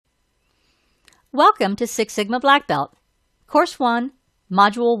Welcome to Six Sigma Black Belt, Course 1,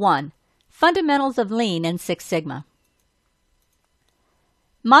 Module 1, Fundamentals of Lean and Six Sigma.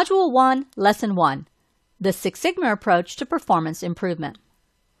 Module 1, Lesson 1, the Six Sigma Approach to Performance Improvement.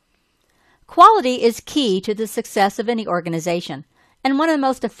 Quality is key to the success of any organization, and one of the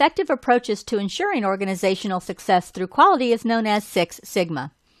most effective approaches to ensuring organizational success through quality is known as Six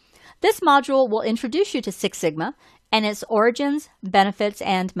Sigma. This module will introduce you to Six Sigma and its origins, benefits,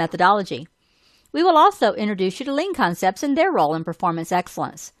 and methodology. We will also introduce you to Lean concepts and their role in performance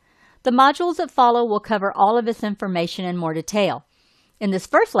excellence. The modules that follow will cover all of this information in more detail. In this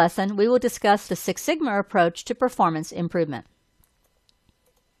first lesson, we will discuss the Six Sigma approach to performance improvement.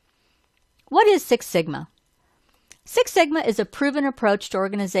 What is Six Sigma? Six Sigma is a proven approach to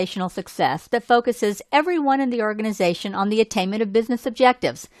organizational success that focuses everyone in the organization on the attainment of business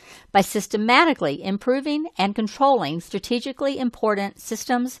objectives by systematically improving and controlling strategically important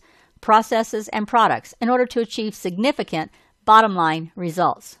systems, processes, and products in order to achieve significant bottom-line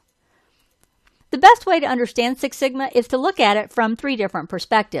results. The best way to understand Six Sigma is to look at it from three different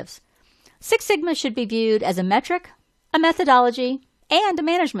perspectives. Six Sigma should be viewed as a metric, a methodology, and a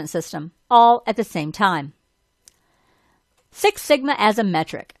management system, all at the same time. Six Sigma as a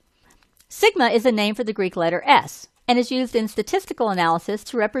metric. Sigma is a name for the Greek letter S and is used in statistical analysis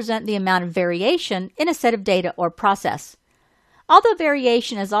to represent the amount of variation in a set of data or process. Although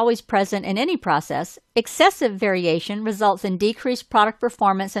variation is always present in any process, excessive variation results in decreased product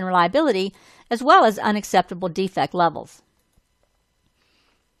performance and reliability, as well as unacceptable defect levels.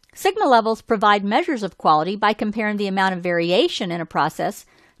 Sigma levels provide measures of quality by comparing the amount of variation in a process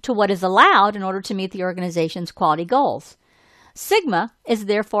to what is allowed in order to meet the organization's quality goals. Sigma is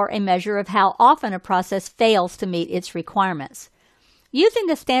therefore a measure of how often a process fails to meet its requirements. Using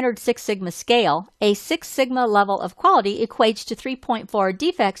the standard Six Sigma scale, a Six Sigma level of quality equates to 3.4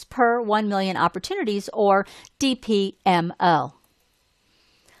 defects per 1 million opportunities, or DPMO.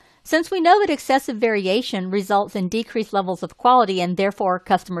 Since we know that excessive variation results in decreased levels of quality and therefore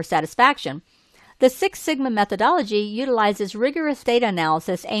customer satisfaction, the Six Sigma methodology utilizes rigorous data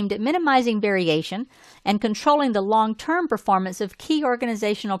analysis aimed at minimizing variation and controlling the long-term performance of key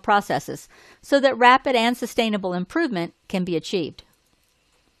organizational processes so that rapid and sustainable improvement can be achieved.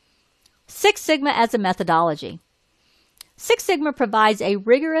 Six Sigma as a methodology. Six Sigma provides a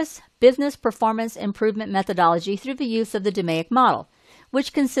rigorous business performance improvement methodology through the use of the DMAIC model,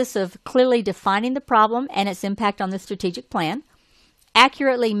 which consists of clearly defining the problem and its impact on the strategic plan,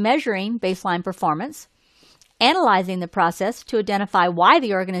 accurately measuring baseline performance, analyzing the process to identify why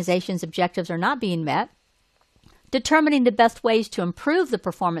the organization's objectives are not being met, determining the best ways to improve the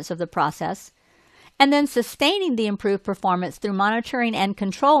performance of the process, and then sustaining the improved performance through monitoring and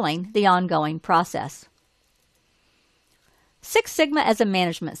controlling the ongoing process. Six Sigma as a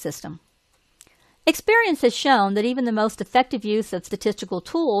management system. Experience has shown that even the most effective use of statistical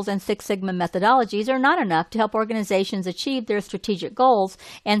tools and Six Sigma methodologies are not enough to help organizations achieve their strategic goals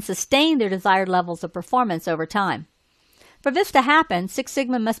and sustain their desired levels of performance over time. For this to happen, Six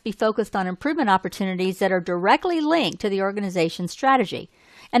Sigma must be focused on improvement opportunities that are directly linked to the organization's strategy,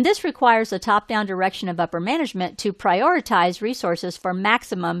 and this requires a top-down direction of upper management to prioritize resources for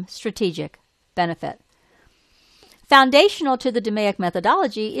maximum strategic benefit. Foundational to the DMAIC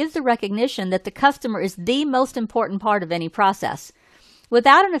methodology is the recognition that the customer is the most important part of any process.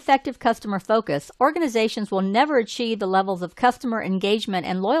 Without an effective customer focus, organizations will never achieve the levels of customer engagement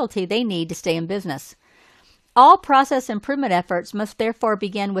and loyalty they need to stay in business. All process improvement efforts must therefore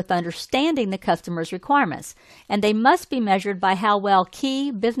begin with understanding the customer's requirements, and they must be measured by how well key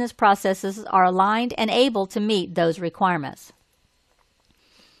business processes are aligned and able to meet those requirements.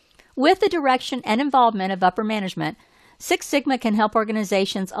 With the direction and involvement of upper management, Six Sigma can help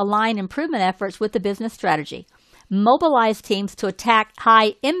organizations align improvement efforts with the business strategy, mobilize teams to attack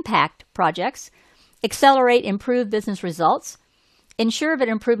high-impact projects, accelerate improved business results, ensure that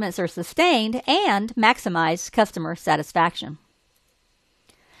improvements are sustained, and maximize customer satisfaction.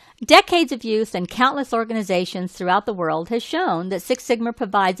 Decades of use in countless organizations throughout the world has shown that Six Sigma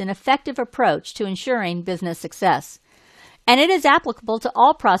provides an effective approach to ensuring business success. And it is applicable to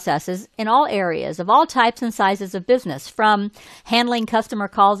all processes in all areas of all types and sizes of business, from handling customer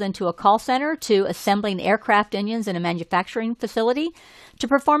calls into a call center to assembling aircraft engines in a manufacturing facility to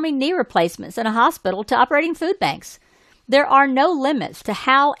performing knee replacements in a hospital to operating food banks. There are no limits to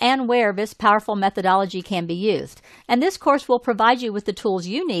how and where this powerful methodology can be used, and this course will provide you with the tools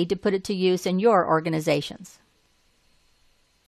you need to put it to use in your organizations.